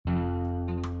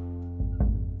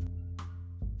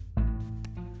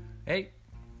Hey,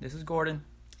 this is Gordon.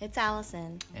 It's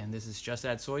Allison. And this is Just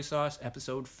Add Soy Sauce,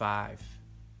 episode 5.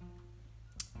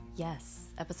 Yes,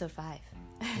 episode 5.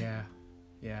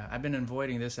 Yeah. I've been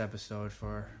avoiding this episode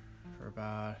for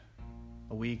about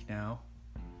a week now.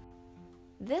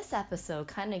 This episode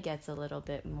kind of gets a little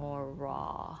bit more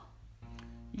raw.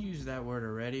 You used that word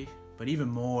already, but even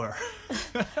more.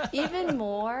 Even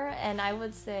more, and I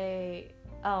would say,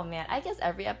 oh man, I guess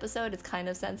every episode is kind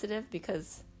of sensitive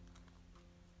because...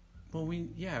 Well,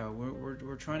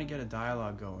 we're trying to get a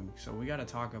dialogue going, so we got to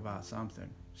talk about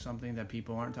something that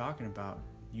people aren't talking about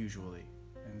usually.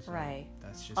 And so right.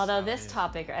 That's just although this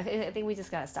topic, I think we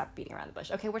just got to stop beating around the bush.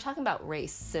 Okay, we're talking about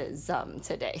racism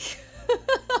today.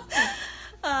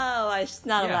 It's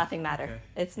not a laughing matter. Okay.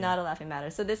 It's not a laughing matter.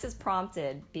 So this is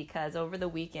prompted because over the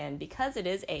weekend, because it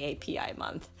is AAPI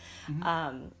month,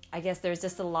 I guess there's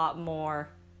just a lot more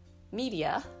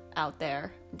media out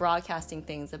there broadcasting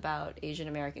things about Asian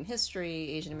American history,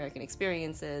 Asian American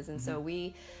experiences, and so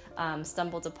we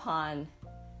stumbled upon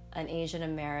an Asian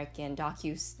American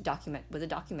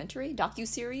documentary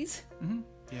docu-series.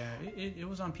 Yeah, it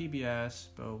was on PBS,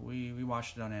 but we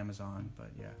watched it on Amazon.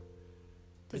 But yeah,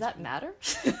 does that matter?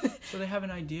 So they have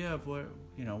an idea of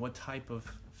what type of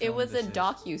film it was this a is.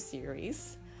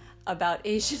 Docu-series about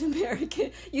Asian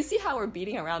American. You see how we're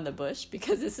beating around the bush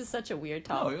because this is such a weird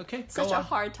topic. Oh, okay. Such a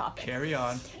hard topic. Carry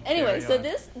on. Anyway, so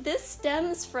this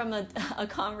stems from a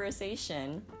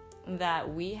conversation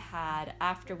that we had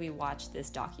after we watched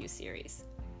this docu-series.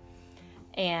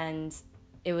 And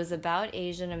it was about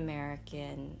Asian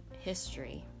American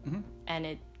history. And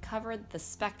it covered the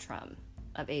spectrum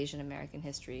of Asian American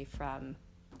history from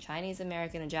Chinese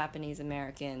American and Japanese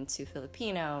American to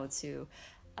Filipino to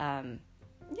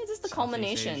just the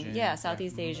culmination.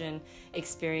 Southeast Asian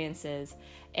experiences.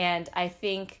 And I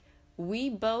think we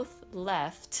both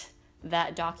left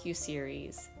that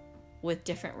docu-series with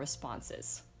different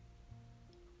responses.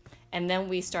 And then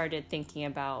we started thinking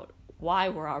about why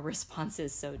were our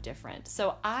responses so different.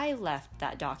 So I left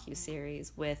that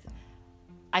docu-series with,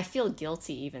 I feel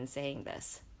guilty even saying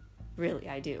this. Really,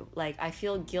 I do. Like, I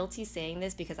feel guilty saying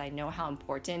this because I know how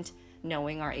important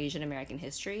knowing our Asian American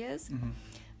history is.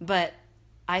 But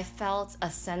I felt a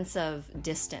sense of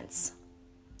distance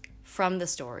from the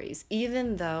stories,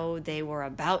 even though they were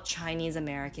about Chinese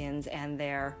Americans and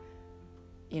their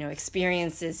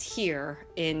experiences here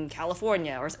in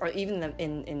California or even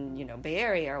in Bay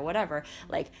Area or whatever.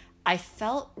 Like, I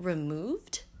felt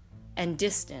removed and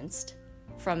distanced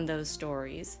from those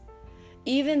stories,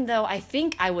 even though I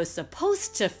think I was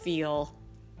supposed to feel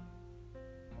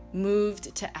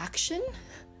moved to action.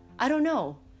 I don't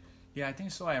know. Yeah, I think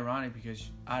it's so ironic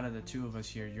because out of the two of us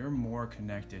here, you're more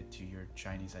connected to your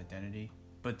Chinese identity.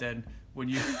 But then when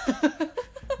you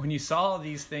saw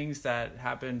these things that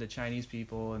happened to Chinese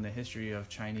people and the history of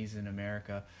Chinese in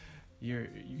America, you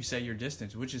say you're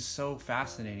distant, which is so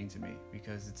fascinating to me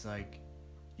because it's like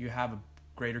you have a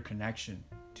greater connection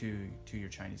to your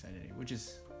Chinese identity, which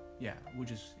is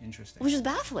interesting. Which is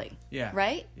baffling. Yeah.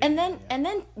 Right? Yeah, and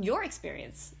then your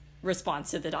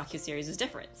response to the docuseries is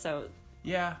different. So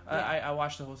yeah. I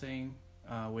watched the whole thing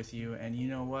with you, and you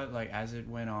know what? Like, as it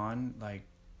went on, like,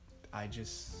 I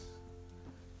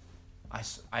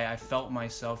felt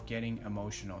myself getting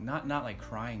emotional. Not like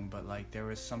crying, but like there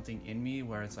was something in me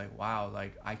where it's like, wow,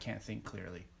 like I can't think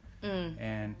clearly.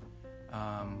 And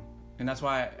that's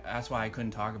why I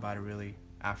couldn't talk about it really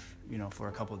after for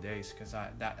a couple of days because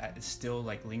that it still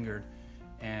like lingered.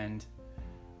 And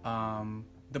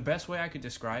the best way I could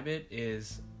describe it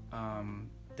is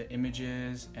the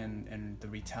images and the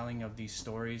retelling of these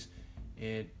stories.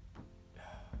 It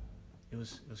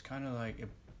was kind of like it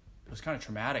was kind of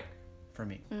traumatic for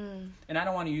me. And I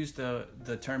don't want to use the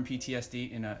term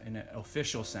PTSD in an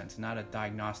official sense, not a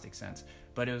diagnostic sense,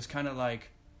 but it was kind of like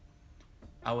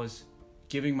I was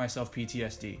giving myself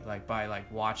PTSD like by like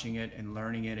watching it and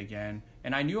learning it again.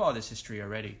 And I knew all this history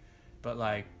already, but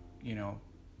like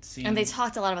seeing. And they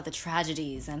talked a lot about the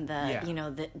tragedies and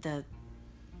the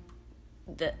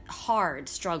hard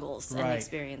struggles and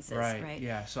experiences, right?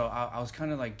 Yeah, so I was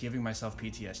kind of like giving myself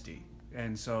PTSD.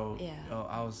 And so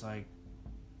I was like,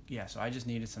 so I just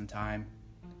needed some time.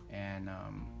 And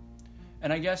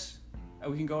I guess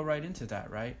we can go right into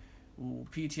that, right?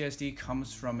 PTSD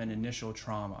comes from an initial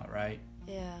trauma, right?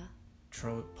 Yeah.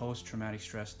 Post-traumatic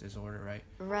stress disorder, right?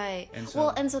 Right. And so,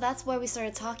 and so that's why we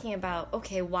started talking about,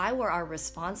 okay, why were our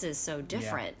responses so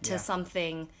different to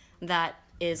something that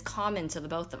is common to the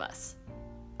both of us?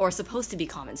 Or supposed to be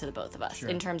common to the both of us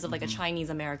in terms of like a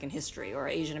Chinese American history or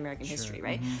Asian American history,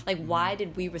 right? Like, why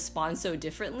did we respond so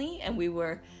differently? And we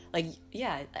were like,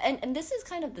 and this is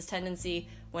kind of this tendency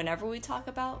whenever we talk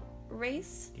about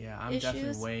race Yeah, I'm issues.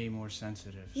 definitely way more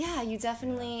sensitive. Yeah, you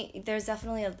definitely, there's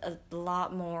definitely a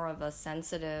lot more of a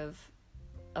sensitive,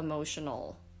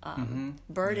 emotional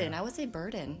burden. Yeah. I would say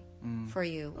burden for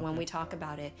you when we talk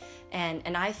about it.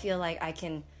 And I feel like I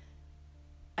can,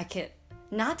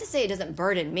 not to say it doesn't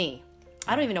burden me.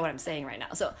 I don't even know what I'm saying right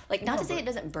now. So, like, not to say it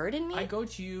doesn't burden me. I go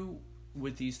to you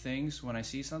with these things when I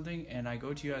see something, and I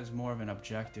go to you as more of an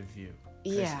objective view.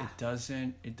 'Cause Yeah.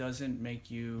 It doesn't make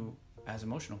you as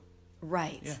emotional.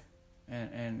 Right. Yeah.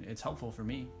 And it's helpful for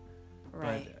me.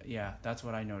 Right. But yeah, that's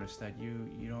what I noticed, that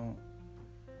you don't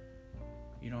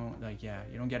like, yeah,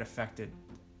 you don't get affected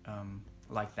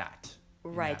like that.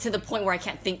 Right, to the point where I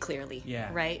can't think clearly.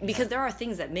 Yeah. Right? Because there are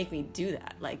things that make me do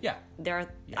that. Like, Yeah.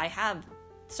 I have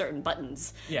certain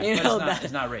buttons. Yeah, you but know,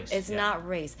 it's not race. It's Yeah. not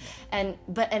race. And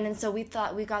then so we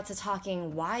got to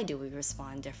talking, why do we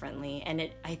respond differently? And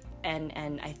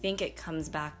I think it comes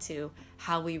back to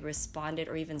how we responded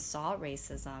or even saw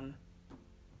racism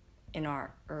in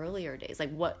our earlier days,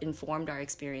 like what informed our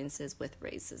experiences with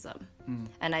racism.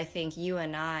 And I think you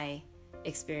and I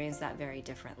experienced that very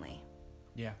differently.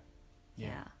 Yeah.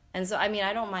 Yeah. And so, I mean,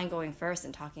 I don't mind going first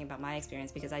and talking about my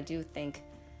experience, because I do think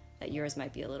that yours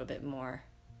might be a little bit more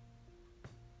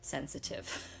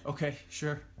sensitive. Okay,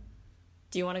 sure.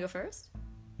 Do you want to go first?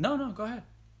 No, go ahead.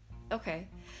 Okay.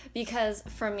 Because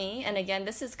for me, and again,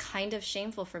 this is kind of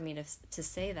shameful for me to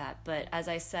say that, but as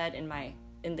I said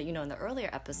in the earlier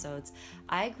episodes,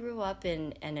 I grew up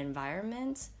in an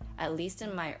environment, at least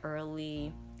in my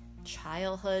early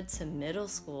childhood to middle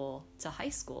school to high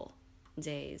school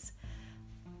days,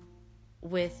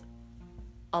 with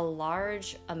a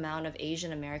large amount of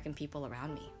Asian American people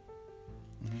around me.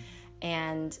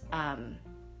 And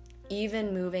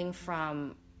even moving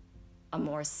from a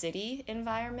more city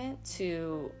environment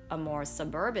to a more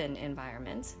suburban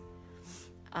environment,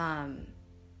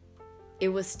 it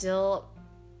was still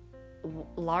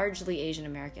largely Asian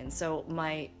American. So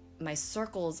my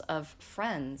circles of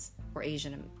friends were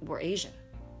Asian.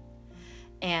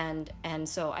 And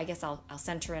so I guess I'll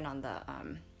center in on the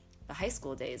high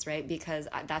school days, right? Because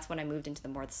that's when I moved into the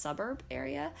more suburb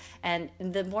area. And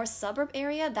the more suburb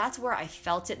area, that's where I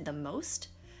felt it the most,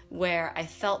 where I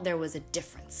felt there was a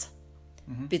difference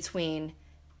between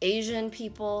Asian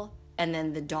people and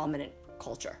then the dominant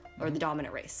culture or the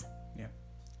dominant race. Yeah.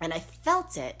 And I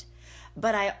felt it,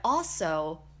 but I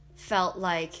also felt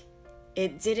like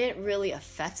it didn't really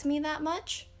affect me that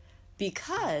much,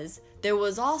 because there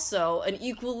was also an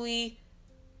equally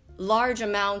large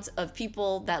amount of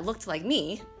people that looked like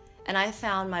me, and I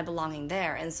found my belonging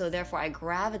there. And so therefore I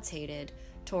gravitated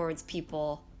towards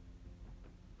people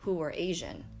who were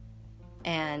Asian,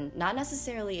 and not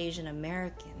necessarily Asian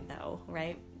American though,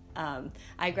 right?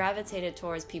 I gravitated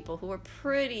towards people who were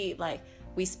pretty, like,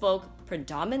 we spoke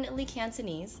predominantly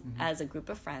Cantonese as a group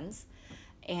of friends,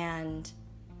 and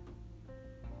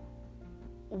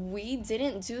we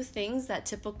didn't do things that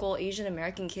typical Asian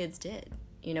American kids did.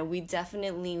 You know, we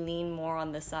definitely lean more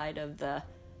on the side of the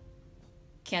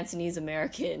Cantonese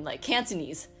American, like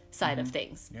Cantonese side of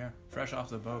things. Yeah, fresh off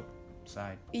the boat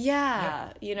side.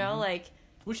 Yeah. You know, like,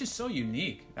 which is so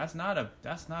unique. That's not a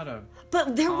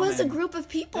but there was a common- group of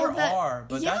people There that are,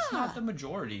 but yeah. that's not the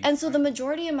majority. And so the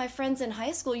majority of my friends in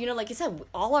high school, you know, like you said,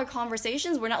 all our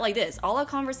conversations were not like this. All our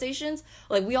conversations,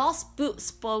 like, we all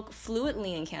spoke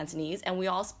fluently in Cantonese, and we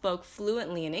all spoke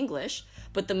fluently in English.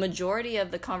 But the majority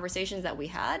of the conversations that we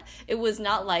had, it was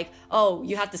not like, oh,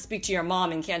 you have to speak to your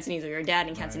mom in Cantonese or your dad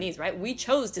in Cantonese, right? We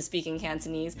chose to speak in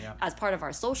Cantonese as part of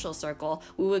our social circle.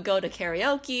 We would go to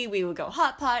karaoke, we would go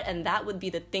hot pot, and that would be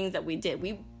the things that we did.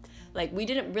 We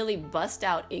didn't really bust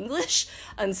out English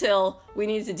until we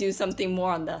needed to do something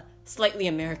more on the slightly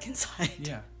American side.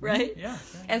 Yeah. Right? Yeah.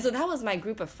 And so that was my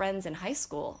group of friends in high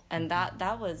school, and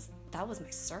that was my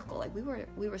circle. Like, we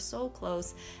were so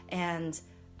close, and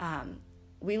I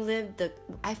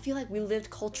feel like we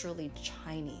lived culturally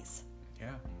Chinese.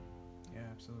 Yeah,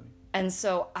 absolutely. And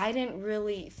so I didn't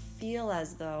really feel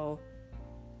as though,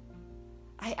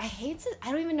 I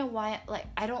don't even know why, like,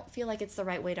 I don't feel like it's the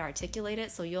right way to articulate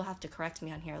it, so you'll have to correct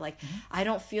me on here. Like, I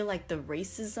don't feel like the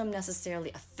racism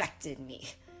necessarily affected me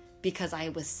because I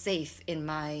was safe in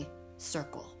my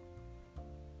circle.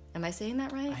 Am I saying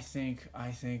that right? I think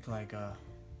like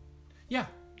yeah.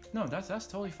 No, that's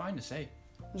totally fine to say.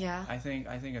 Yeah. I think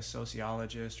a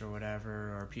sociologist or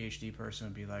whatever, or a PhD person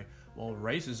would be like, well,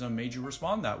 racism made you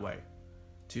respond that way.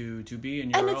 To be in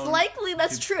your own... And it's likely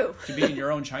that's true. To be in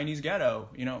your own Chinese ghetto,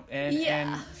 you know,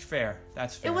 and fair.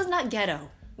 That's fair. It was not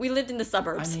ghetto. We lived in the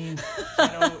suburbs. I mean,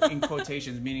 you know, in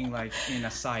quotations, meaning like in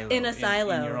a silo. In a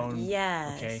silo. In your own...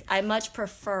 Yes. Okay. I much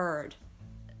preferred,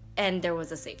 and there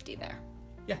was a safety there.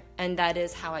 Yeah. And that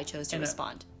is how I chose to And,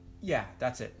 respond. Yeah,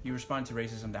 that's it. You respond to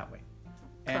racism that way.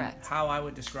 And Correct. how I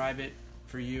would describe it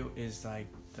for you is like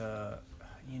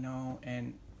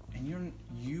and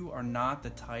you are not the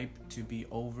type to be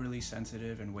overly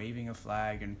sensitive and waving a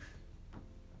flag and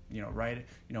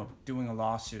doing a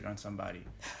lawsuit on somebody.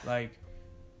 But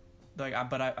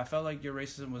I felt like your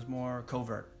racism was more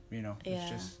covert,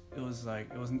 Yeah. It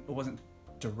wasn't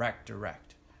direct.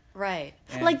 Right.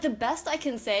 And like the best I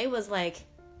can say was like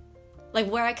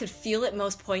where I could feel it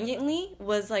most poignantly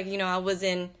was like, I was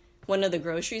in one of the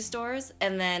grocery stores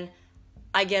and then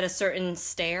I get a certain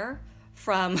stare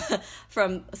from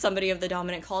somebody of the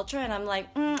dominant culture and I'm like,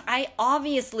 I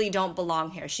obviously don't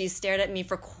belong here. She stared at me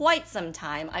for quite some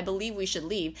time. I believe we should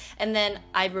leave. And then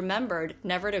I remembered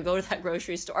never to go to that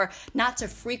grocery store, or not to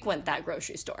frequent that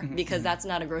grocery store, because that's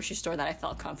not a grocery store that I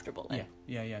felt comfortable in.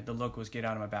 Yeah. The look was get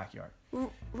out of my backyard.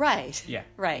 Right. Yeah.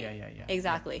 Right. Yeah.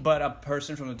 Exactly. But a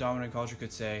person from the dominant culture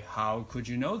could say, how could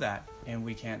you know that? And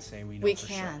we can't say we know We for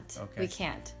can't. sure. Okay. We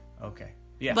can't. Okay.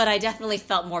 Yeah. But I definitely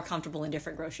felt more comfortable in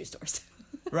different grocery stores.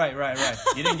 Right.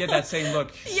 You didn't get that same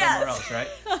look somewhere else, right?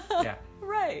 Yeah.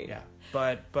 Right. Yeah.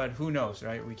 But who knows,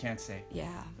 right? We can't say.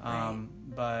 Yeah.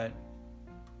 Right.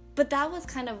 But that was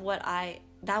kind of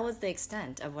that was the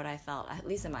extent of what I felt, at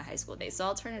least in my high school days. So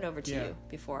I'll turn it over to you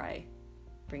before I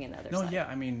bring in the other side. No, yeah,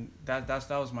 I mean, that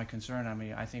was my concern. I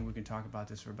mean, I think we can talk about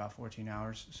this for about 14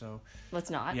 hours, so... Let's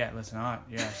not. Yeah, let's not.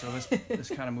 Yeah, so let's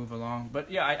kind of move along.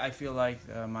 But yeah, I feel like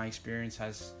my experience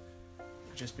has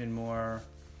just been more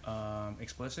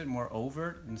explicit, more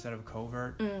overt instead of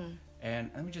covert.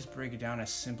 And let me just break it down as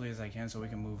simply as I can so we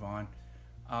can move on.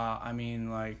 I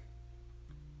mean,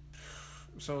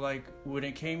 when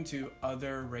it came to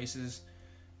other races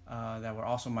that were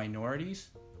also minorities,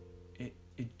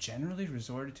 it generally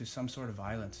resorted to some sort of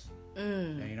violence.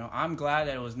 Yeah, I'm glad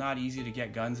that it was not easy to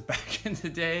get guns back in the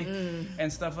day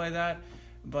and stuff like that,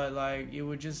 but it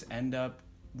would just end up,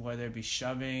 whether it be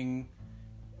shoving,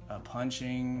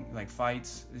 punching,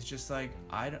 fights. It's just it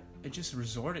just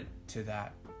resorted to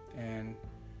that. And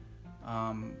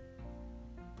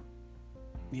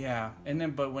and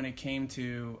then but when it came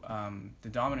to the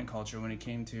dominant culture, when it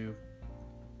came to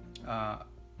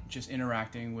just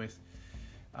interacting with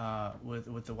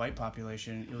the white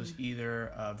population, it was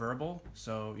either verbal,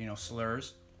 so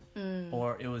slurs,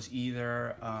 or it was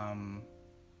either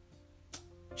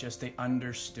just they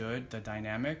understood the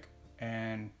dynamic,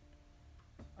 and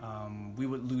we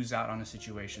would lose out on a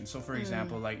situation. So for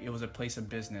example, it was a place of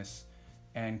business,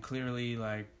 and clearly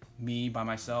me by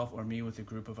myself or me with a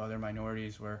group of other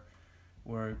minorities were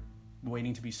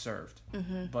waiting to be served,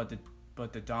 but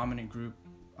the dominant group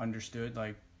understood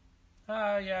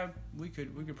we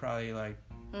could probably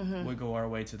wiggle our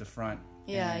way to the front.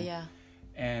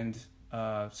 And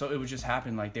so it would just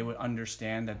happen, they would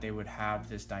understand that they would have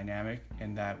this dynamic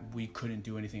and that we couldn't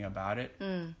do anything about it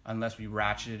unless we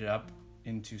ratcheted it up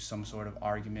into some sort of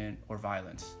argument or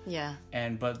violence.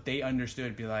 But they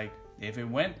understood, if it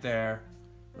went there,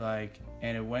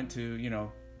 and it went to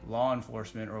law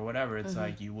enforcement or whatever, it's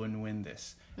you wouldn't win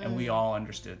this. And we all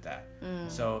understood that.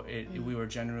 So we were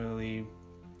generally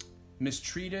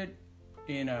mistreated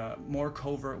in a more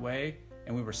covert way,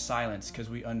 and we were silenced because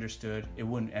we understood it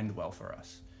wouldn't end well for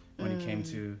us when it came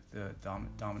to the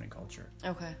dominant culture.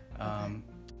 Okay.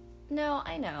 No,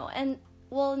 I know. And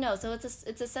no, so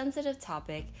it's a sensitive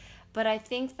topic, but I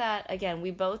think that, again,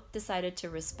 we both decided to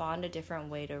respond a different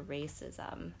way to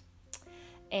racism.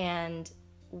 And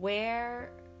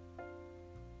where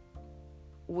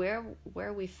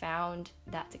we found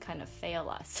that to kind of fail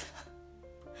us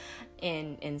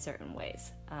in certain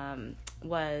ways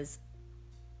was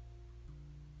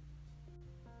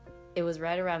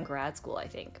right around grad school, I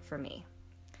think, for me,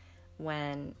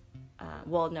 when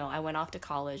I went off to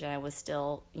college, and I was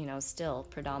still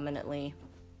predominantly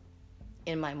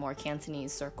in my more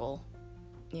Cantonese circle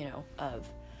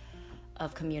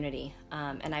of community,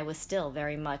 and I was still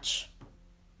very much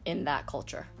in that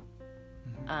culture,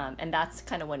 and that's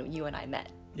kind of when you and I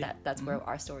met. That's where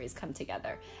our stories come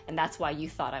together, and that's why you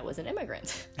thought I was an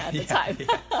immigrant at the time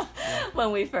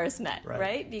when we first met,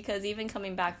 right? Because even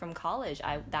coming back from college,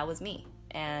 that was me,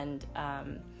 and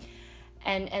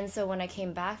so when I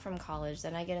came back from college,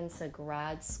 then I get into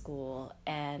grad school,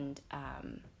 and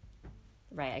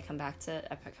I come back to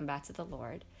the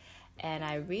Lord, and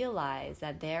I realized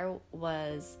that there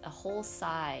was a whole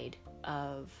side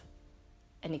of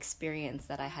an experience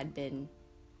that I had been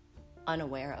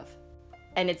unaware of.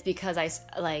 And it's because I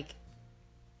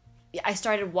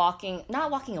started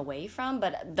not walking away from,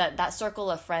 but that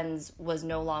circle of friends was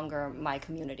no longer my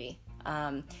community.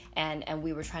 And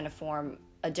we were trying to form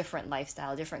a different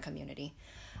lifestyle, different community.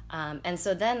 And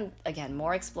so then, again,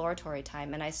 more exploratory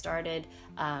time. And I started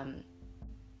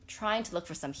trying to look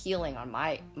for some healing on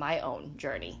my own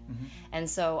journey. And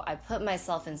so I put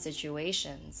myself in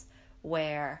situations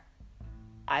where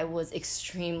I was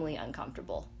extremely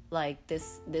uncomfortable. Like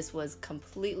this was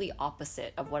completely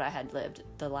opposite of what I had lived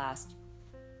the last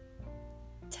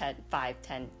 10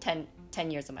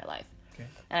 years of my life. Okay.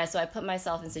 And so I put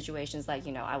myself in situations like,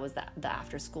 I was the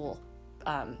after school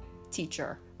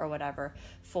teacher or whatever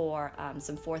for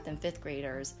some 4th and 5th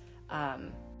graders,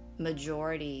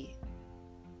 majority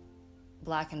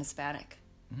Black and Hispanic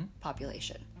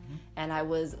population. And I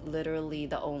was literally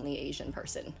the only Asian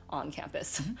person on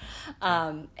campus.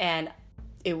 And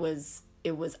it was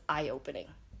eye-opening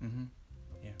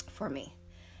for me.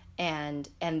 And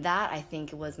that, I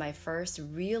think, was my first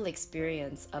real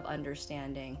experience of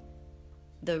understanding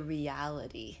the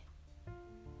reality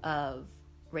of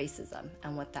racism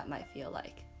and what that might feel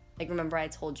like. Like, remember I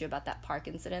told you about that park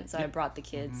incident? So I brought the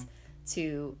kids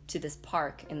to this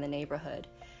park in the neighborhood.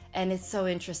 And it's so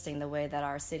interesting the way that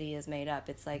our city is made up.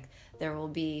 It's like there will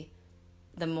be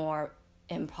the more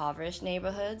impoverished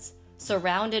neighborhoods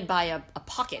surrounded by a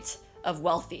pocket of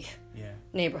wealthy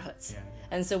neighborhoods.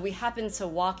 And so we happened to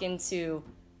walk into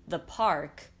the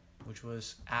park, which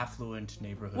was affluent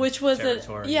neighborhood which was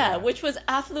territory. Which was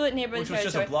affluent neighborhood which was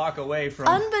territory. just a block away from,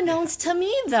 unbeknownst to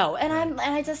me though. And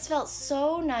I just felt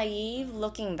so naive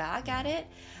looking back at it.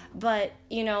 But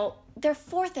they're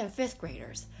 4th and 5th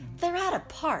graders. They're at a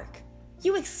park.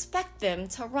 You expect them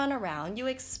to run around. You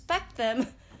expect them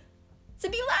to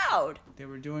be loud. They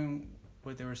were doing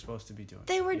what they were supposed to be doing.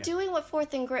 They were doing what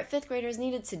 4th and 5th graders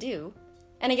needed to do.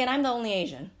 And again, I'm the only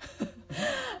Asian,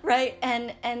 right?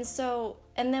 And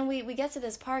then we get to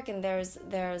this park, and there's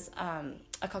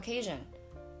a Caucasian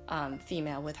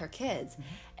female with her kids,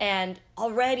 and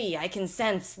already I can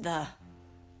sense the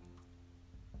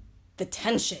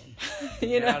tension.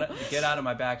 Get out of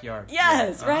my backyard.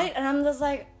 Yes, right? And I'm just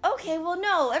like, okay, well,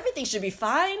 no, everything should be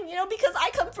fine, because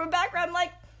I come from a background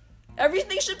like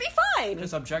everything should be fine.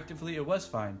 Because objectively, it was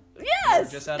fine. Yes, we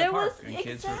were just at a park, and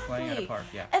kids were playing at a park.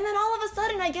 Yeah. And then all of a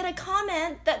sudden, I get a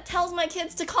comment that tells my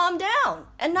kids to calm down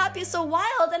and not be so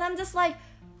wild, and I'm just like,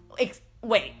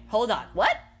 wait, hold on,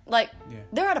 what? Like,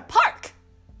 they're at a park.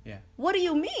 Yeah. What do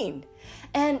you mean?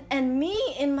 And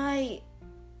me in my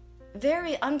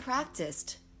very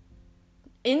unpracticed,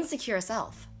 insecure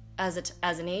self as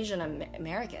an Asian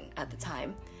American at the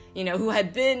time, who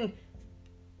had been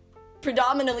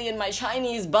predominantly in my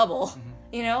Chinese bubble,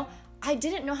 I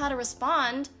didn't know how to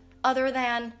respond other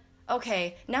than,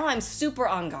 okay, now I'm super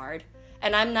on guard,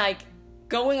 and I'm like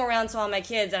going around to all my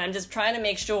kids, and I'm just trying to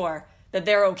make sure that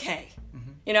they're okay.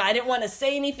 I didn't want to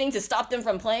say anything to stop them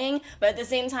from playing, but at the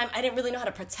same time, I didn't really know how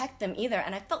to protect them either.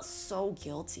 And I felt so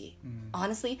guilty.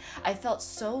 Honestly, I felt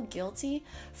so guilty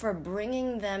for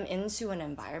bringing them into an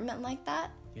environment like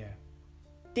that. Yeah.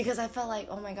 Because I felt like,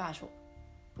 oh my gosh,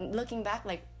 looking back,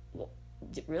 like,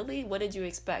 really? What did you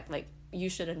expect? Like, you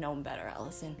should have known better,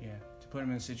 Allison. Yeah. To put them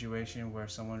in a situation where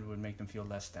someone would make them feel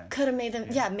less than. Could have made them,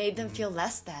 made them feel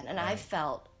less than. And I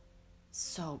felt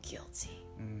so guilty.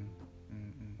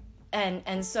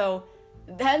 And so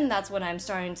then that's when I'm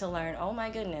starting to learn, oh my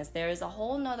goodness, there is a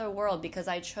whole nother world, because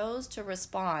I chose to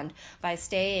respond by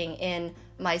staying in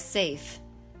my safe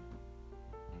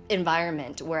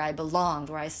environment where I belonged,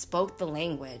 where I spoke the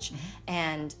language,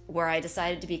 and where I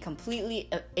decided to be completely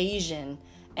Asian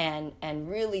and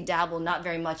really dabble not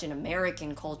very much in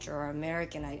American culture or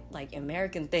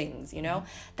American things,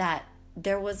 that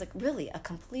there was really a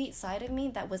complete side of me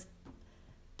that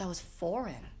was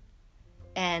foreign.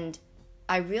 And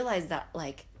I realized that,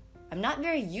 like, I'm not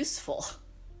very useful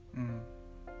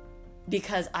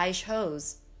because I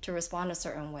chose to respond a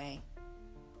certain way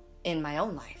in my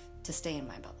own life to stay in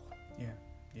my bubble.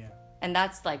 Yeah. And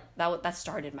that's like, that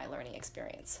started my learning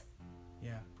experience.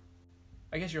 Yeah.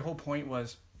 I guess your whole point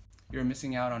was you're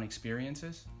missing out on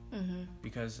experiences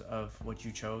because of what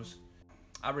you chose.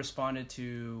 I responded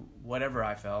to whatever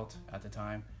I felt at the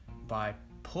time by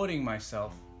putting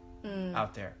myself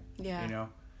out there. Yeah.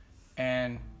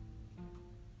 And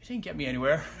it didn't get me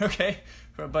anywhere, okay?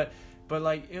 But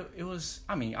like, it was,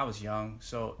 I mean, I was young,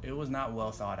 so it was not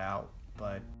well thought out.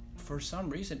 But for some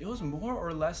reason, it was more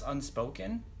or less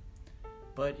unspoken.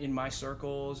 But in my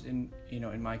circles, in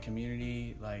my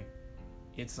community, like,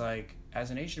 it's like, as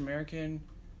an Asian American,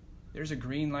 there's a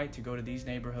green light to go to these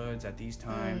neighborhoods at these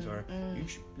times, or you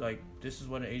should, like, this is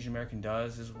what an Asian American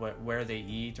does, this is where they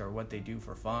eat or what they do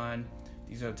for fun.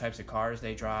 These are the types of cars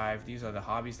they drive. These are the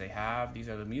hobbies they have. These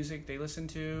are the music they listen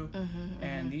to.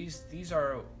 And these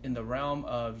are in the realm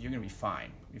of you're going to be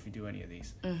fine if you do any of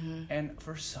these. And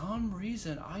for some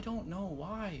reason, I don't know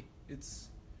why,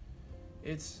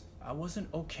 I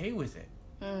wasn't okay with it.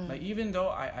 Like, even though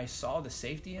I saw the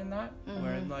safety in that,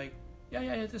 where like,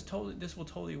 yeah, this will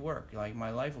totally work. Like, my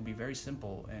life will be very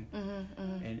simple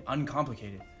and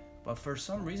uncomplicated. But for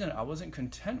some reason, I wasn't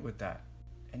content with that.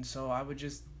 And so I would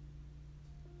just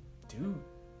do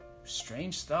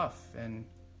strange stuff and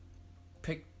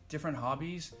pick different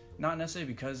hobbies, not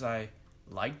necessarily because I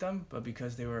liked them, but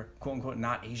because they were quote unquote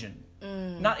not Asian.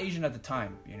 Not Asian at the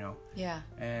time, you know. Yeah.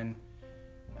 And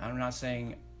I'm not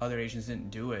saying other Asians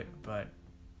didn't do it, but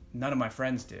none of my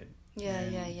friends did. Yeah.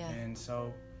 And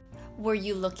so, were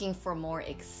you looking for more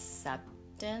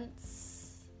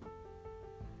acceptance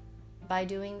by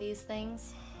doing these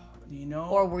things? You know,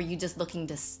 or were you just looking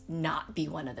to not be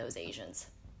one of those Asians?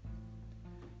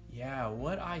 Yeah,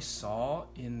 what I saw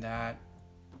in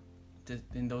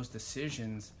those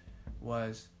decisions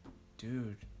was,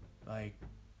 dude, like,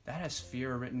 that has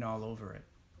fear written all over it,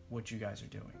 what you guys are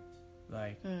doing.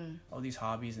 Like, all these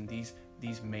hobbies and these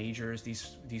majors,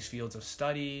 these fields of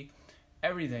study,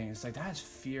 everything. It's like, that has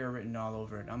fear written all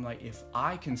over it. I'm like, if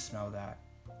I can smell that,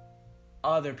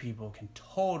 other people can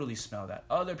totally smell that.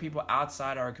 Other people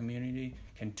outside our community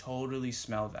can totally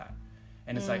smell that.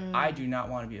 And it's like, I do not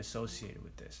want to be associated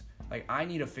with this. Like, I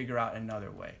need to figure out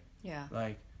another way. Yeah.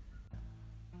 Like,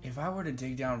 if I were to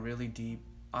dig down really deep,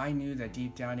 I knew that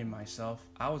deep down in myself,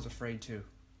 I was afraid too.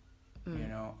 You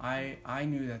know, I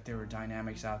knew that there were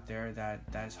dynamics out there that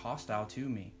is hostile to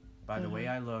me by the way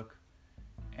I look.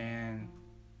 And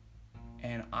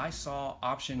I saw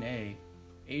option A,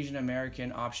 Asian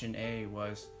American option A,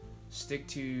 was stick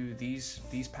to these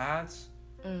paths,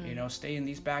 you know, stay in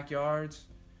these backyards,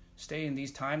 stay in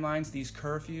these timelines, these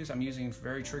curfews. I'm using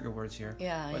very trigger words here.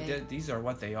 But these are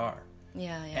what they are.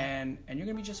 Yeah. And you're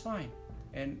gonna be just fine.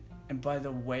 And by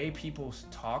the way people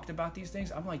talked about these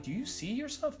things, I'm like, do you see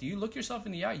yourself? Do you look yourself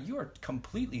in the eye? You are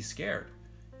completely scared.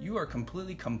 You are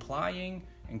completely complying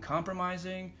and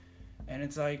compromising. And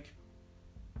it's like,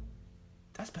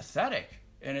 that's pathetic.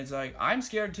 And it's like, I'm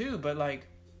scared too, but like,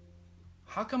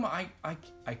 how come I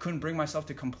couldn't bring myself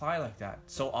to comply like that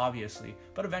so obviously?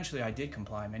 But eventually I did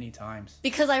comply many times.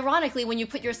 Because ironically, when you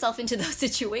put yourself into those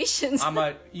situations, I'm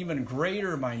an even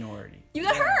greater minority. You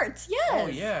got hurt, yes. Oh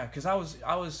yeah, because I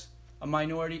was a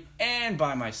minority and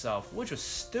by myself, which was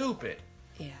stupid.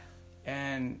 Yeah.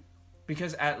 And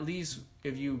because at least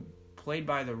if you played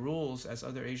by the rules as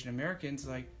other Asian Americans,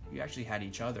 like, you actually had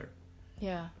each other.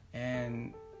 Yeah.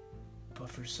 But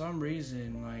for some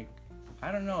reason, like,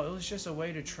 I don't know, it was just a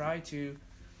way to try to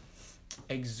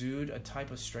exude a type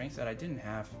of strength that I didn't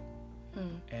have.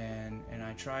 And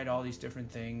I tried all these different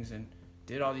things and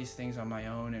did all these things on my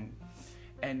own,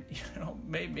 and you know,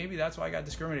 maybe that's why I got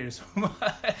discriminated so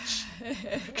much,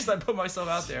 because I put myself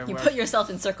out there. You put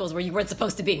yourself in circles where you weren't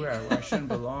supposed to be. Where I shouldn't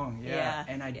belong. Yeah.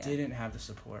 And I didn't have the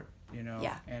support, you know.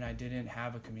 Yeah. And I didn't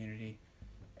have a community,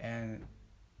 and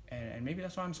maybe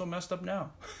that's why I'm so messed up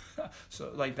now.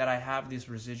 So, like, that I have this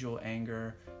residual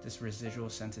anger, this residual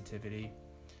sensitivity,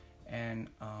 and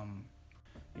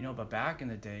you know. But back in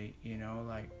the day, you know,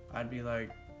 like, I'd be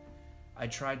like, I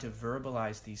tried to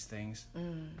verbalize these things,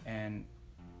 and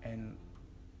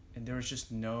there was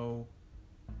just no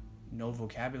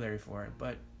vocabulary for it.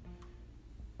 But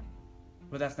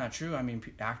that's not true. I mean,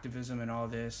 activism and all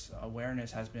this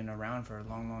awareness has been around for a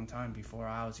long time before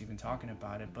I was even talking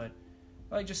about it. But,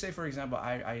 like, just say, for example,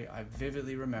 I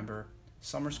vividly remember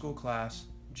summer school class,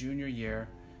 junior year.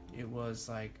 It was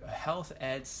like a health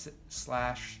ed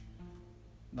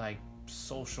 / like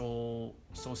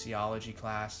sociology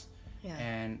class. Yeah.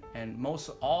 And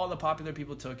all the popular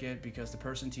people took it because the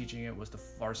person teaching it was the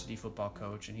varsity football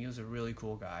coach, and he was a really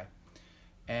cool guy.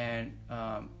 And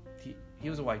he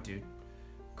was a white dude,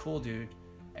 cool dude.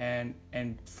 And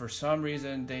for some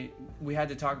reason we had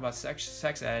to talk about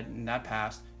sex ed, and that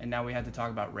passed, and now we had to talk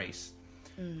about race.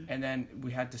 And then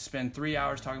we had to spend 3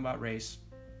 hours talking about race.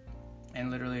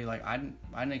 And literally, like, I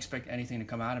didn't expect anything to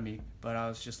come out of me, but I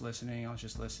was just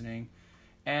listening.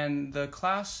 And the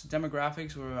class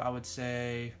demographics were, I would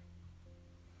say,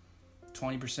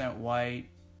 20% white,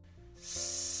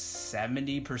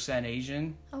 70%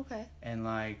 Asian. Okay. And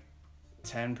like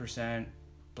 10%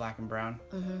 black and brown.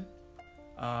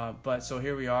 But so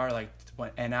here we are, like,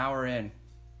 an hour in,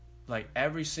 like,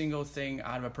 every single thing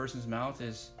out of a person's mouth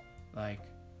is like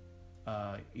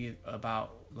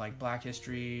about, like, black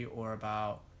history or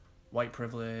about white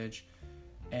privilege.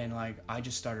 And, like, I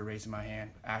just started raising my hand,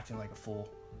 acting like a fool.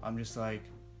 I'm just like,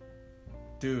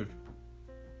 dude,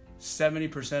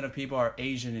 70% of people are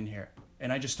Asian in here.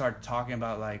 And I just start talking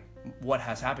about like what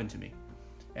has happened to me.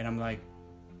 And I'm like,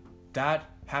 that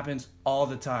happens all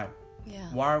the time. Yeah.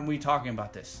 Why aren't we talking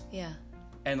about this? Yeah.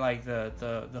 And like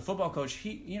the football coach,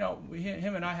 he, you know,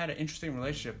 him and I had an interesting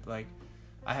relationship. Like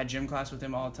I had gym class with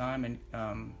him all the time,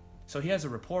 and so he has a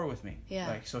rapport with me. Yeah.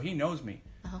 Like, so he knows me,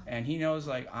 and he knows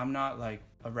like I'm not like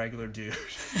a regular dude.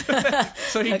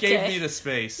 So he gave me the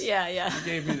space. Yeah, yeah. He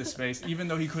gave me the space, even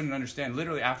though he couldn't understand.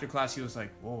 Literally after class, he was like,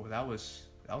 "Whoa, that was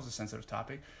a sensitive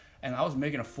topic," and I was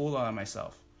making a fool out of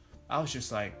myself. I was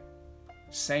just like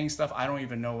saying stuff I don't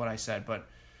even know what I said, but.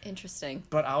 Interesting.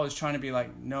 But I was trying to be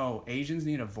like, no, Asians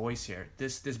need a voice here.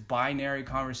 This binary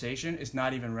conversation is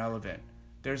not even relevant.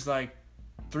 There's like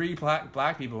 3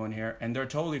 black people in here, and they're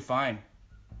totally fine,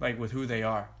 like with who they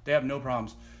are. They have no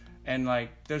problems. And like,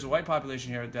 there's a white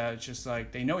population here that's just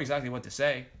like, they know exactly what to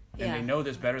say, and they know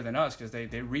this better than us because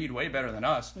they read way better than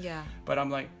us. Yeah. But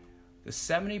I'm like, the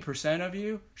 70% of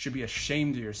you should be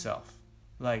ashamed of yourself.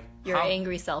 Like your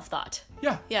angry self-thought.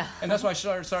 Yeah. Yeah. And that's why I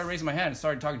started raising my hand and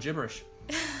started talking gibberish.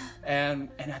 And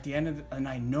at the end of and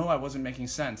I know I wasn't making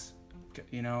sense,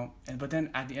 you know. But then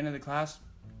at the end of the class,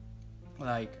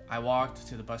 like I walked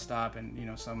to the bus stop, and you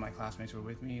know some of my classmates were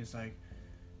with me. It's like,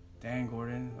 dang,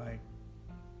 Gordon, like,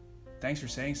 thanks for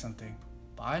saying something,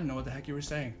 but I didn't know what the heck you were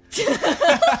saying.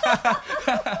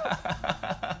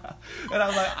 And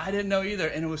I'm like, I didn't know either,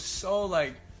 and it was so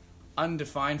like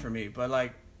undefined for me. But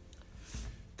like,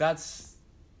 that's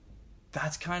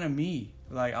kind of me.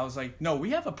 Like, I was like, no,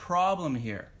 we have a problem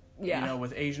here. Yeah. You know,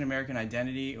 with Asian American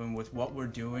identity and with what we're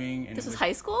doing. And this was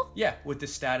high school? Yeah, with the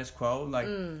status quo. Like,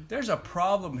 there's a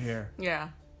problem here. Yeah.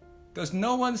 Does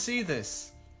no one see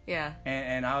this? Yeah.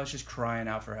 And I was just crying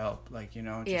out for help. Like, you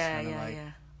know, just kind of like,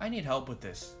 I need help with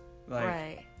this. Like,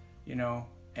 right. You know.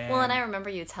 Well, and I remember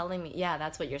you telling me,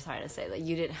 that's what you're trying to say. Like,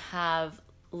 you didn't have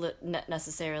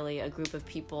necessarily a group of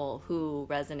people who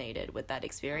resonated with that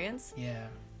experience. Yeah.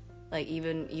 Like,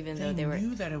 even though they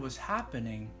knew that it was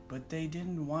happening, but they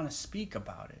didn't want to speak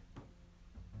about it.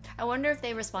 I wonder if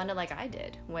they responded like I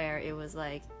did, where it was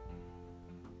like...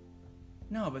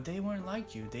 No, but they weren't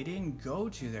like you. They didn't go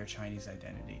to their Chinese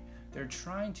identity. They're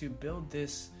trying to build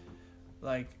this,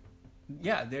 like...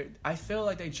 Yeah, I feel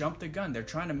like they jumped the gun. They're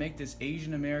trying to make this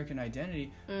Asian American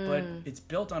identity, but it's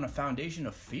built on a foundation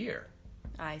of fear.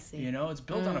 I see. You know, it's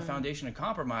built on a foundation of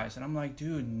compromise. And I'm like,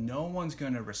 dude, no one's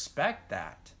going to respect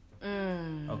that.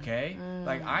 Okay?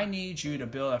 Like, I need you to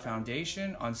build a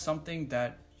foundation on something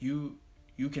that you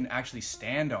can actually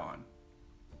stand on.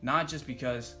 Not just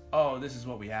because, oh, this is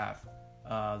what we have.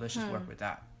 Let's just work with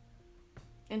that.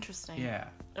 Interesting. Yeah.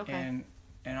 Okay. And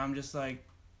I'm just like,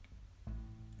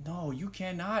 no, you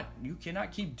cannot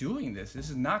keep doing this.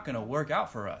 This is not going to work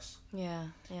out for us. Yeah,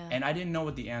 yeah. And I didn't know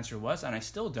what the answer was, and I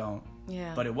still don't.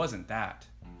 Yeah. But it wasn't that.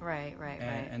 Right.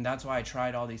 And that's why I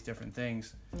tried all these different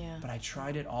things. Yeah. But I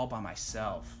tried it all by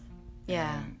myself.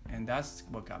 Yeah. And that's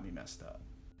what got me messed up.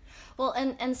 Well,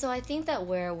 and so I think that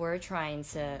where we're trying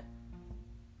to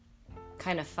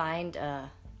kind of find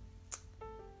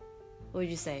what would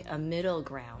you say, a middle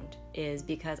ground is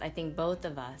because I think both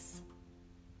of us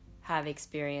have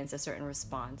experienced a certain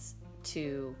response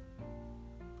to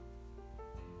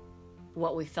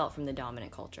what we felt from the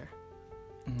dominant culture.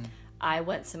 Mm-hmm. I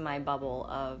went to my bubble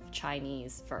of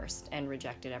Chinese first and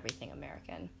rejected everything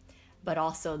American, but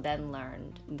also then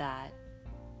learned that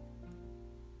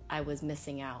I was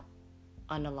missing out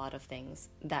on a lot of things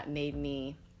that made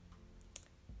me,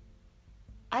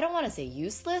 I don't want to say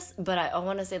useless, but I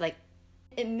want to say like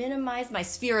it minimized my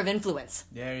sphere of influence.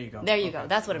 There you go. There you go.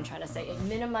 That's what I'm trying to say. It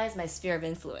minimized my sphere of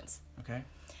influence. Okay.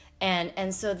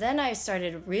 And so then I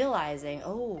started realizing,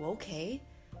 oh, okay,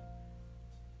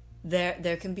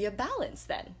 there can be a balance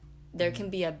then. There can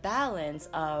be a balance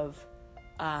of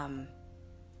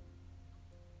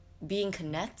being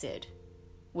connected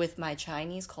with my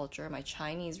Chinese culture, my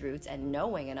Chinese roots, and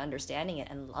knowing and understanding it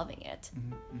and loving it.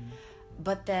 Mm-hmm, mm-hmm.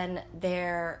 But then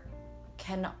there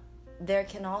can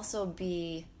also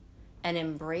be an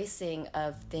embracing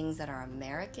of things that are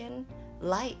American,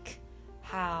 like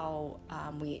how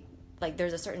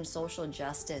there's a certain social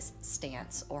justice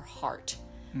stance or heart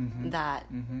that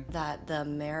the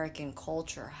American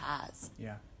culture has.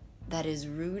 Yeah. That is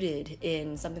rooted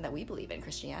in something that we believe in,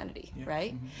 Christianity,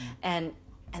 right? Mm-hmm.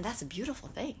 And that's a beautiful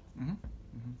thing,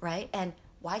 right? And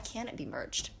why can't it be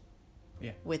merged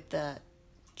with the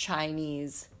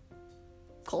Chinese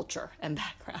culture and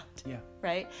background,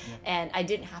 right? Yeah. And I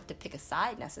didn't have to pick a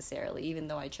side necessarily, even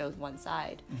though I chose one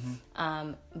side.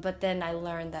 Mm-hmm. But then I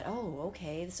learned that, oh,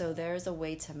 okay, so there's a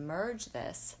way to merge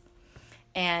this.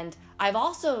 And I've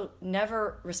also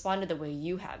never responded the way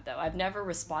you have, though. I've never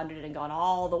responded and gone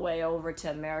all the way over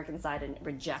to American side and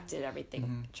rejected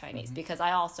everything Chinese, because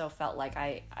I also felt like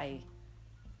I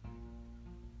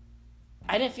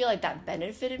didn't feel like that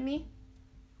benefited me.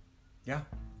 Yeah.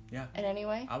 In any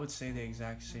way. I would say the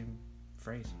exact same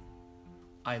phrase.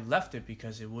 I left it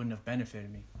because it wouldn't have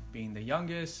benefited me. Being the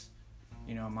youngest,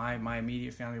 my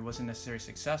immediate family wasn't necessarily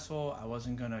successful. I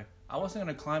wasn't gonna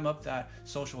climb up that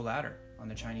social ladder on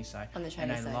the Chinese side.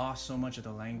 And I lost so much of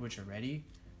the language already.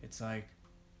 It's like,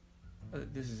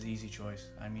 this is an easy choice.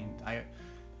 I mean, I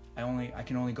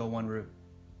can only go one route,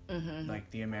 like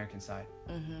the American side.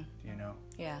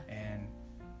 Yeah.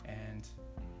 And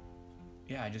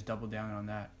yeah, I just doubled down on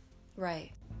that.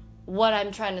 Right. What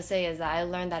I'm trying to say is that I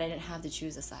learned that I didn't have to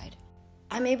choose a side.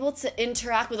 I'm able to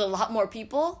interact with a lot more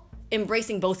people,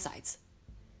 embracing both sides,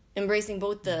 embracing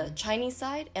both the Chinese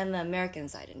side and the American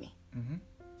side in me.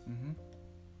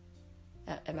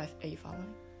 Are you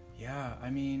following? Yeah, I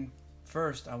mean,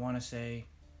 first I want to say,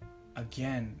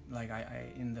 again, like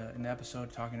I in the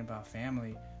episode talking about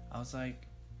family, I was like,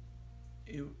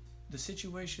 the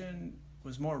situation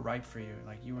was more ripe for you.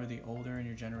 Like, you were the older in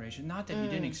your generation. Not that you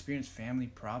didn't experience family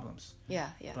problems.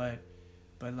 Yeah.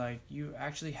 But like, you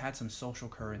actually had some social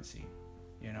currency,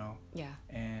 Yeah.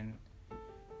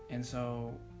 And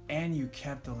so, and you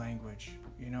kept the language,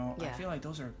 Yeah. I feel like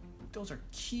those are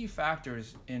key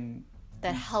factors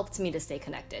that helped me to stay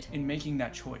connected in making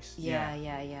that choice. Yeah.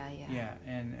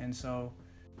 And so,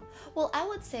 well, I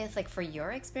would say it's like, for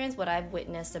your experience, what I've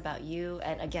witnessed about you,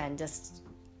 and again, just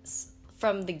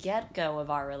from the get-go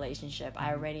of our relationship,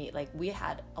 I already, like, we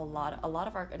had a lot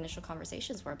of our initial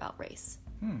conversations were about race.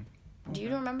 Okay. Do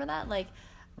you remember that? Like,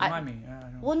 remind me.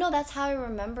 Well, no, that's how I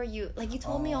remember you. Like, you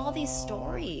told me all these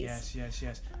stories.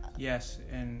 Yes.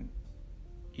 And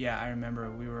yeah, I remember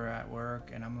we were at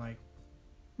work, and I'm like,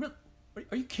 really?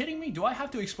 Are you kidding me? Do I have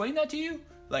to explain that to you?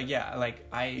 Like, yeah, like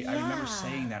I remember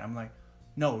saying that. I'm like,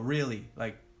 no, really?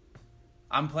 Like,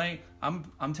 I'm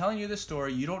telling you this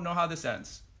story. You don't know how this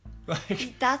ends.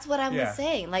 Like, that's what I was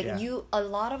saying. Like, a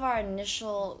lot of our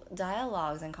initial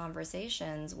dialogues and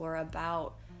conversations were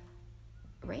about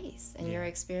race and your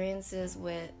experiences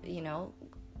with,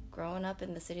 growing up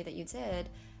in the city that you did,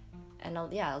 and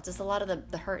just a lot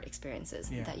of the hurt experiences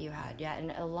that you had. Yeah,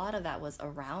 and a lot of that was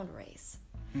around race.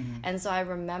 And so I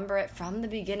remember it from the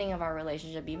beginning of our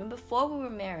relationship, even before we were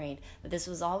married, that this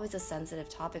was always a sensitive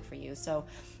topic for you. So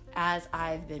as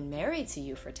I've been married to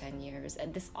you for 10 years,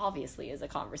 and this obviously is a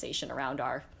conversation around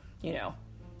our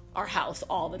house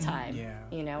all the time,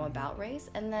 about race.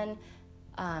 And then,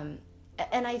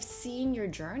 and I've seen your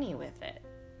journey with it.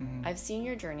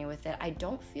 I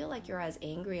don't feel like you're as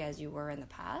angry as you were in the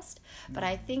past, but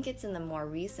I think it's in the more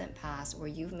recent past where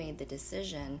you've made the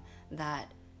decision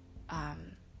that,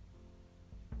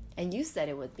 and you said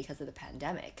it was because of the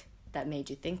pandemic that made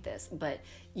you think this, but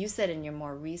you said in your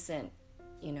more recent,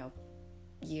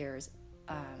 years,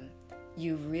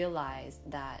 you realized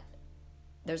that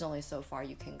there's only so far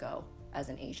you can go as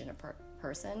an Asian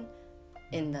person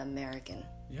in the American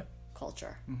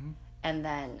culture. And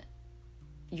then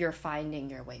you're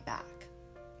finding your way back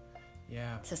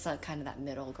to some kind of that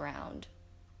middle ground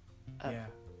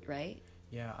right?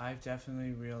 Yeah, I've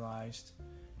definitely realized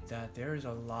that there is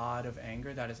a lot of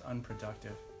anger that is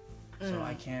unproductive. So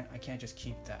I can't just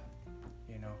keep that,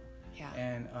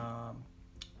 And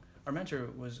our mentor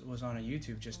was on a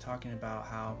YouTube just talking about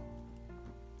how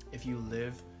if you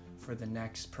live for the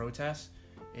next protest,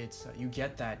 it's you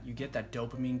get that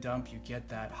dopamine dump, you get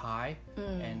that high,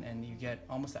 and you get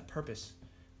almost that purpose.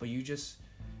 But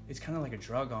it's kind of like a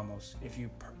drug almost. If you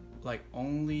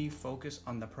only focus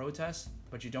on the protest,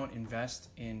 but you don't invest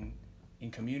in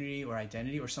community or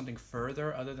identity or something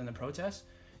further other than the protest,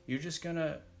 you're just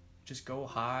gonna go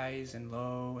highs and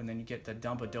low, and then you get the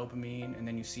dump of dopamine, and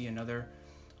then you see another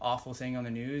awful thing on the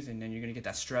news, and then you're gonna get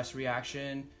that stress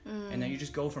reaction, and then you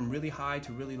just go from really high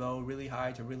to really low, really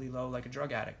high to really low, like a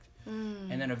drug addict.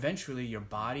 And then eventually your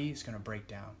body is gonna break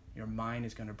down, your mind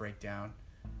is gonna break down.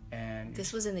 And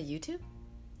this was in the YouTube?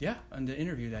 Yeah, in the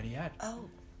interview that he had. Oh.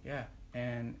 Yeah,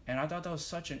 and I thought that was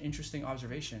such an interesting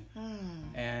observation.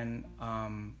 And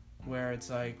where it's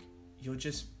like you'll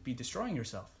just be destroying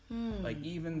yourself. Like,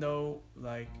 even though,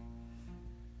 like,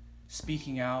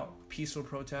 speaking out, peaceful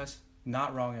protest,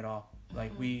 not wrong at all.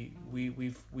 Like,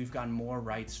 we've gotten more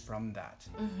rights from that.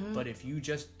 But if you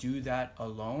just do that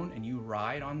alone and you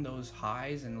ride on those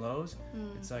highs and lows,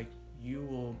 it's like you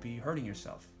will be hurting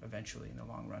yourself eventually in the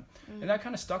long run. And that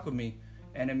kind of stuck with me,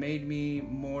 and it made me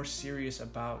more serious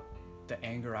about the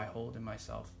anger I hold in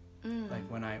myself. Like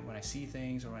when I see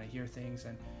things or when I hear things,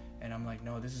 and I'm like,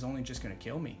 no, this is only just gonna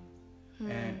kill me,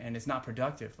 and it's not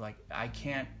productive. Like I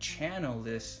can't channel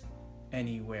this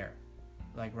anywhere,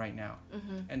 like right now.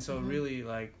 And so really,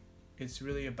 like, it's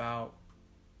really about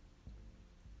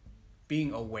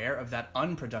being aware of that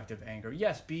unproductive anger.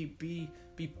 Yes, be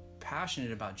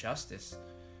passionate about justice,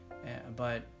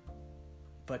 but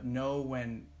know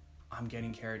when I'm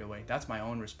getting carried away. That's my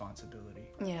own responsibility.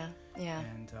 Yeah.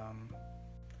 And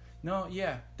no,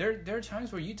 yeah, there are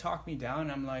times where you talk me down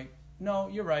and I'm like, no,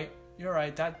 you're right.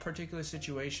 That particular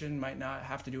situation might not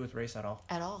have to do with race at all.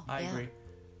 I agree.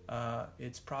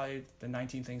 It's probably the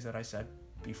 19 things that I said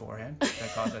beforehand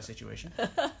that caused that situation,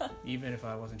 even if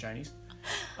I wasn't Chinese.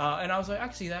 And I was like, I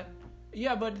can see that.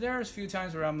 Yeah, but there's a few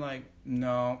times where I'm like,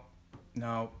 no,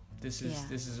 this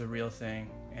is a real thing,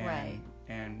 and right.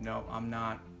 And no, I'm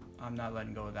not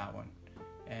letting go of that one.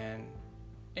 And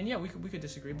yeah, we could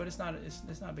disagree, but it's not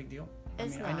a big deal.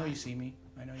 I know you see me.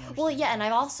 I know you understand. Well, yeah, and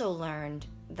I've also learned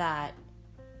that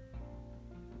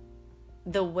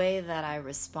the way that I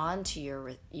respond to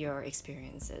your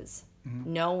experiences,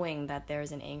 knowing that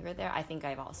there's an anger there, I think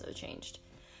I've also changed,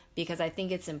 because I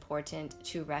think it's important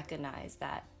to recognize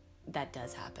that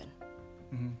does happen.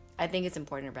 I think it's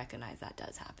important to recognize that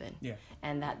does happen. Yeah.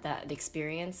 And that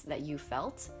experience that you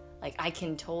felt, like, I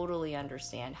can totally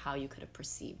understand how you could have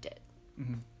perceived it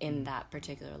in that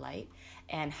particular light,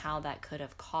 and how that could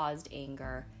have caused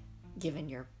anger given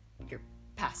your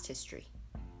past history.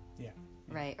 Yeah.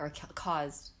 Right? Or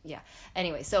caused, yeah.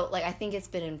 Anyway, so, like, I think it's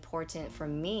been important for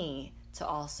me to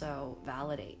also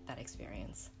validate that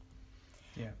experience.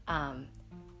 Yeah.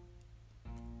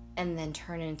 And then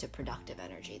turn it into productive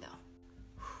energy, though.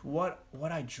 What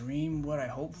I dream, what I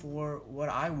hope for, what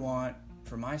I want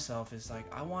for myself is, like,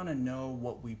 I want to know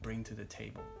what we bring to the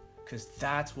table, because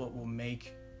that's what will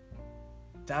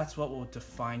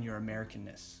define your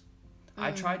Americanness.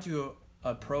 I try to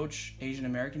approach Asian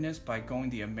Americanness by going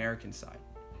the American side,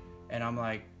 and I'm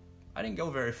like, I didn't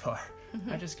go very far.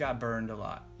 I just got burned a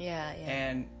lot. Yeah.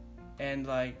 And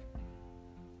like,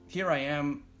 here I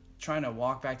am trying to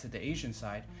walk back to the Asian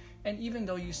side, and even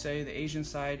though you say the Asian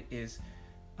side is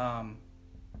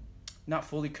not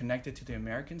fully connected to the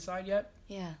American side yet.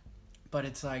 Yeah. But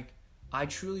it's like, I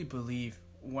truly believe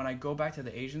when I go back to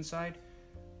the Asian side,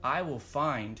 I will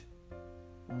find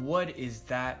what is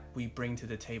that we bring to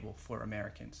the table for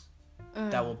Americans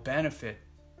that will benefit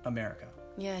America.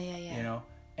 Yeah. You know,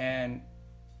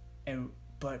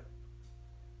 but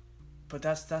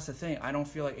that's the thing. I don't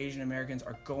feel like enough Asian Americans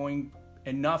are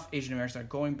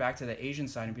going back to the Asian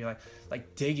side and be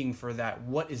like digging for that.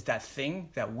 What is that thing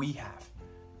that we have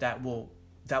that will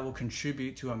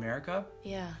contribute to America?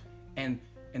 Yeah. And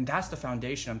that's the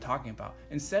foundation I'm talking about.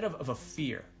 Instead of a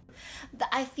fear.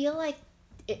 I feel like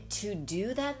to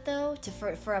do that, though,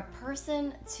 for a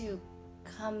person to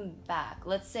come back,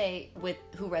 let's say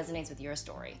who resonates with your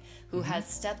story, who has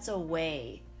stepped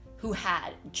away, who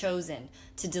had chosen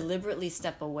to deliberately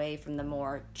step away from the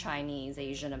more Chinese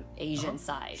Asian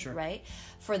side, sure. Right?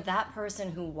 For that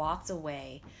person who walked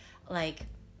away, like,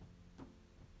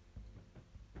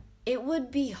 it would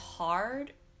be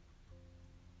hard,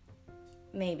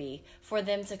 maybe, for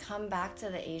them to come back to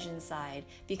the Asian side,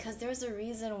 because there's a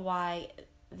reason why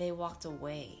they walked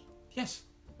away. Yes.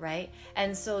 Right?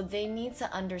 And so they need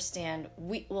to understand,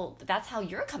 that's how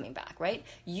you're coming back, right?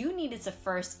 You needed to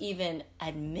first even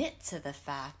admit to the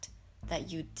fact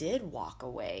that you did walk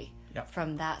away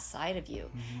from that side of you.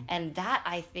 And that,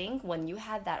 I think, when you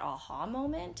had that aha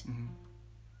moment,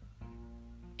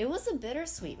 it was a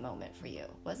bittersweet moment for you,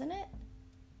 wasn't it?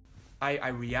 I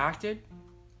reacted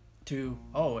to,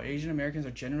 Asian Americans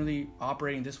are generally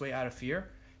operating this way out of fear,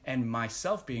 and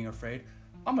myself being afraid,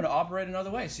 I'm going to operate another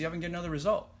way, see if I can get another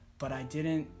result. But I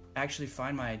didn't actually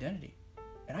find my identity,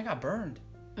 and I got burned.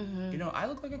 You know, I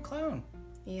look like a clown.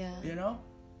 Yeah. You know,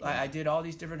 I did all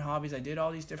these different hobbies. I did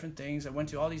all these different things. I went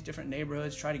to all these different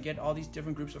neighborhoods, tried to get all these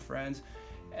different groups of friends,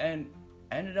 and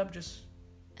ended up just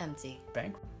empty.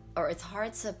 Bankrupt. Or it's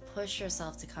hard to push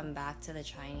yourself to come back to the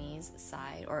Chinese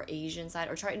side or Asian side,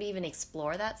 or try to even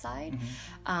explore that side,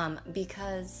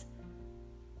 because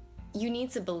you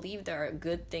need to believe there are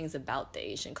good things about the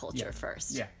Asian culture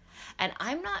first. Yeah. And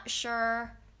I'm not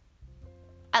sure,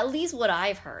 at least what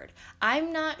I've heard,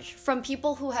 I'm not, from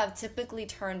people who have typically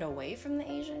turned away from the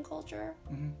Asian culture,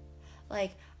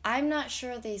 like, I'm not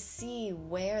sure they see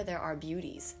where there are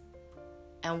beauties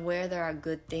and where there are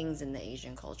good things in the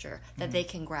Asian culture that they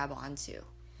can grab onto.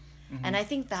 And I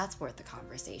think that's worth the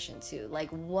conversation too. Like,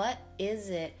 what is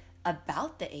it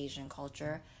about the Asian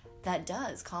culture that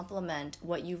does complement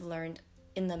what you've learned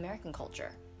in the American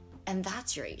culture? And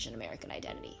that's your Asian American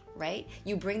identity, right?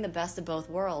 You bring the best of both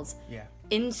worlds Yeah.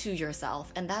 into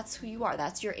yourself, and that's who you are.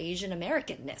 That's your Asian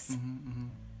Americanness.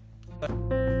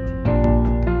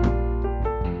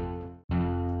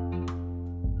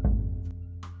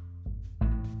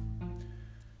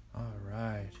 All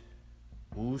right.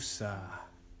 Wusa.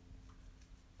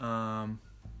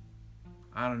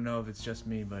 I don't know if it's just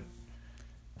me, but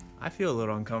I feel a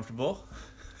little uncomfortable.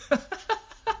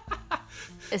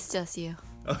 It's just you.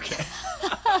 Okay.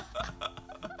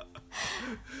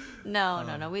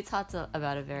 No. We talked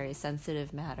about a very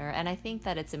sensitive matter, and I think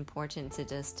that it's important to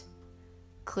just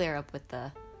clear up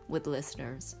with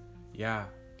listeners. Yeah.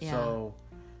 Yeah. So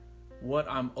what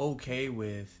I'm okay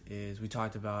with is we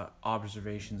talked about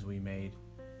observations we made,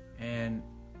 and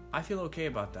I feel okay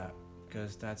about that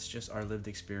because that's just our lived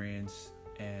experience,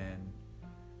 and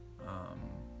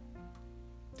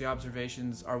the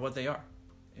observations are what they are.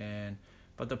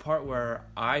 But the part where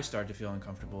I start to feel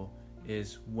uncomfortable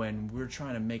is when we're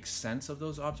trying to make sense of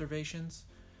those observations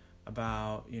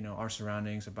about, our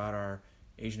surroundings, about our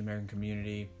Asian American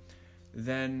community.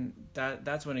 Then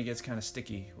that's when it gets kind of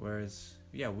sticky. Whereas,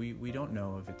 we don't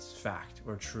know if it's fact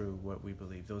or true what we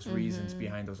believe, those reasons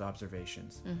behind those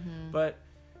observations. But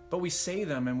we say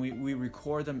them and we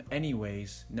record them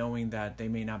anyways, knowing that they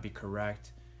may not be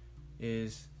correct. We're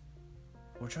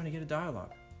trying to get a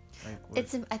dialogue.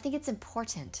 I think it's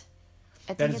important.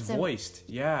 That it's voiced.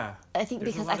 Yeah. I think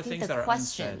There's because a lot I of think things that are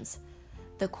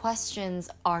the questions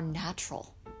are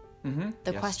natural.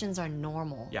 The questions are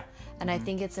normal. Yeah. And I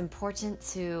think it's important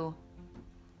to,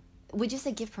 would you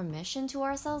say, give permission to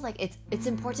ourselves? Like it's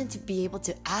important to be able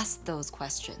to ask those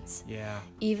questions. Yeah.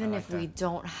 Even if we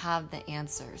don't have the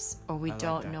answers or we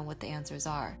don't know what the answers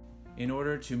are. In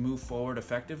order to move forward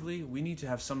effectively, we need to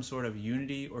have some sort of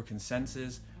unity or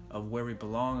consensus of where we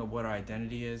belong, of what our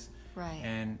identity is. Right.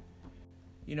 And,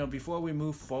 before we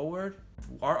move forward,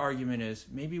 our argument is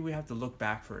maybe we have to look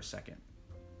back for a second.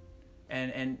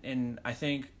 And I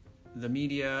think the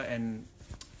media and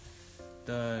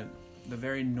the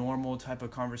very normal type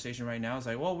of conversation right now is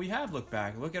like, well, we have looked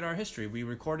back. Look at our history. We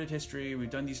recorded history. We've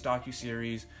done these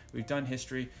docuseries. We've done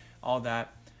history, all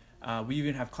that. We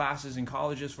even have classes in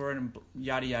colleges for it, and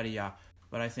yada, yada, yada.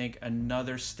 But I think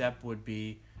another step would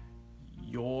be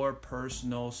your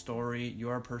personal story,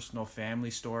 your personal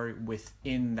family story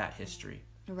within that history.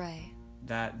 Right.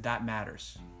 That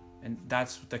matters. And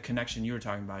that's the connection you were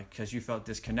talking about, because you felt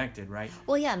disconnected, right?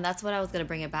 Well, yeah, and that's what I was going to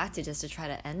bring it back to, just to try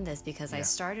to end this, because I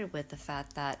started with the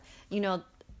fact that,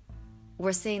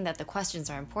 we're saying that the questions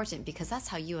are important because that's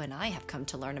how you and I have come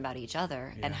to learn about each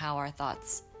other and how our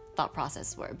thought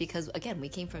process were, because again, we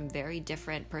came from very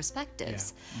different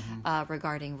perspectives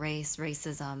regarding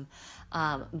racism,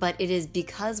 but it is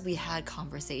because we had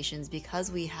conversations,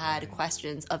 because we had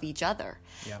questions of each other,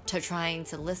 to trying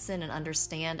to listen and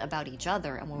understand about each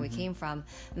other and where we came from,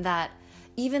 that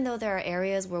even though there are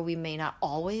areas where we may not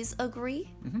always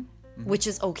agree, which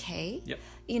is okay,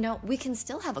 we can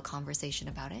still have a conversation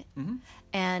about it,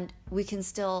 and we can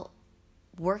still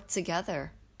work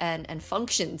together and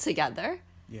function together.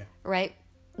 Yeah. Right?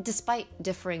 Despite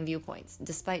differing viewpoints,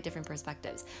 despite different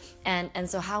perspectives. And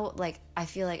so how, I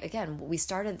feel like, again, we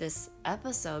started this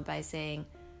episode by saying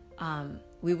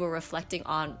we were reflecting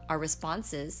on our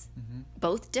responses,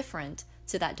 both different,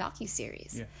 to that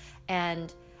docuseries. Yeah.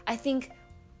 And I think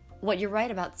what you're right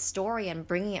about story and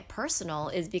bringing it personal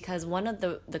is because one of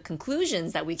the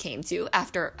conclusions that we came to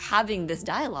after having this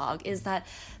dialogue is that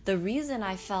the reason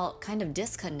I felt kind of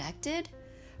disconnected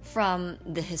from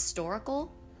the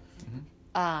historical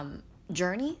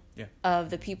journey of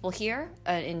the people here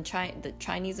in the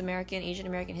Chinese American, Asian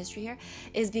American history here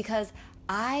is because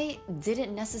I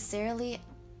didn't necessarily,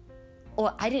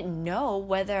 or I didn't know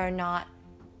whether or not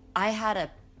I had a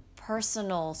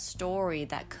personal story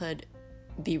that could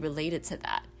be related to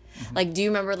that. Do you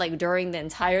remember during the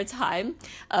entire time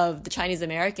of the Chinese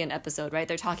American episode, right?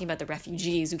 They're talking about the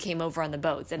refugees who came over on the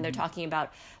boats, and they're talking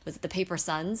about, was it the Paper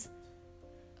Sons?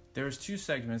 There was two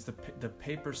segments. The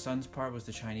Paper Sons part was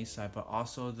the Chinese side, but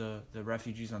also the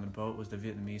refugees on the boat was the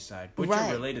Vietnamese side, which are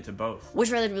related to both.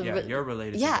 Which related? You're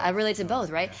related. Yeah, to both. I relate to both,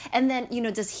 right? Yeah. And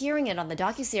then just hearing it on the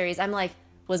docuseries, I'm like,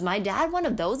 was my dad one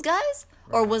of those guys,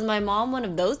 or was my mom one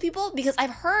of those people? Because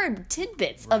I've heard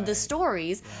tidbits of the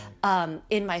stories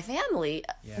in my family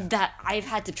that I've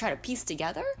had to try to piece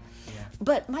together. Yeah.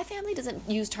 But my family doesn't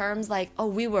use terms like, "Oh,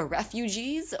 we were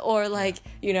refugees," or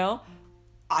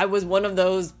I was one of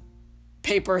those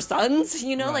Paper Sons,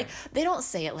 they don't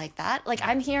say it like that.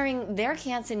 I'm hearing their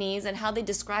Cantonese and how they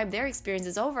describe their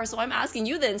experiences over. So I'm asking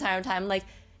you the entire time,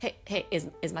 hey,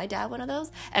 is my dad one of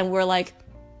those? And we're like,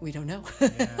 we don't know.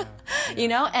 Yeah. You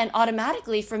know, and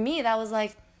automatically for me that was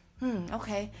like,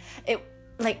 okay. It,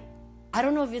 like, I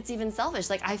don't know if it's even selfish.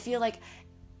 Like, I feel like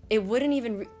it wouldn't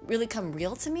even really come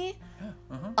real to me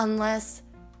unless,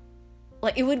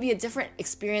 like, it would be a different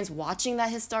experience watching that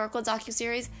historical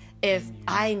docuseries if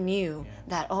I knew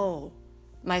that, oh,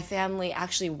 my family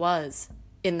actually was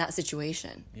in that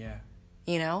situation. Yeah.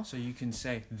 You know? So you can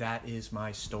say, that is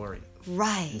my story.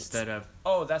 Right. Instead of,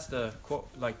 oh, that's the, quote,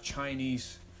 like,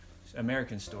 Chinese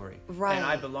American story. Right. And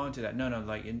I belong to that. No,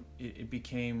 like, it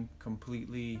became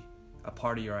completely a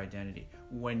part of your identity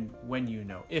when you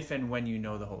know, if and when you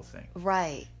know the whole thing.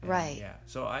 Right, And, right. Yeah.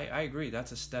 So I agree.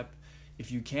 That's a step.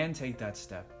 If you can take that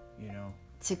step, you know.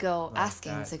 To go like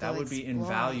asking, that, to go that would be explore.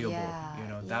 invaluable. Yeah, you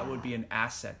know, that would be an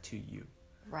asset to you.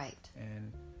 Right.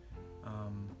 And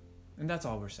that's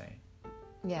all we're saying.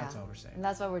 Yeah. That's all we're saying. And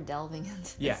that's why we're delving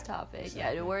into Yeah, this topic.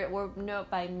 exactly. Yeah, we're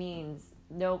by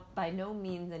no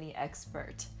means any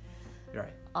expert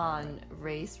Right. on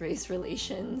race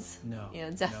relations. No. You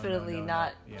know, definitely no.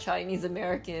 not Yeah. Chinese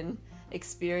American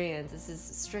experience. This is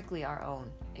strictly our own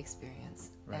experience.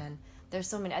 Right. And there's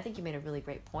so many. I think you made a really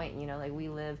great point. You know, like we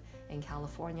live in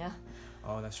California.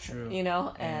 Oh, that's true. You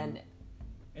know, and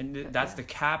that's the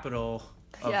capital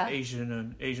of Yeah.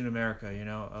 Asian America.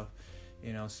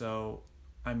 So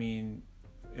I mean,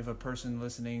 if a person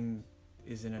listening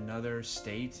is in another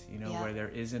state, where there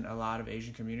isn't a lot of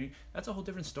Asian community, that's a whole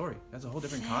different story. That's a whole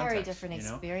different context. very different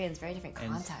experience, very different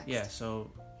context.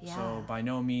 So by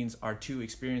no means are two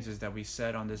experiences that we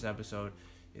said on this episode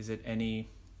is it any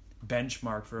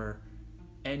benchmark for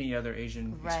any other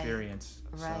Asian experience.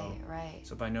 Right.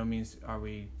 So by no means are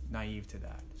we naive to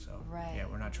that. So Right. yeah,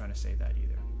 we're not trying to say that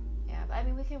either. Yeah, but I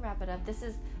mean, we can wrap it up. This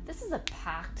is a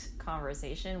packed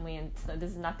conversation. So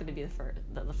this is not going to be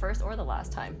the first or the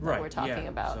last time that we're talking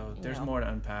about. So there's more to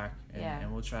unpack, and, Yeah.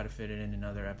 and we'll try to fit it in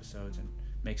other episodes and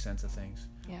make sense of things.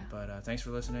 Yeah. But thanks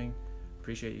for listening.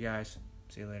 Appreciate you guys.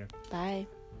 See you later. Bye.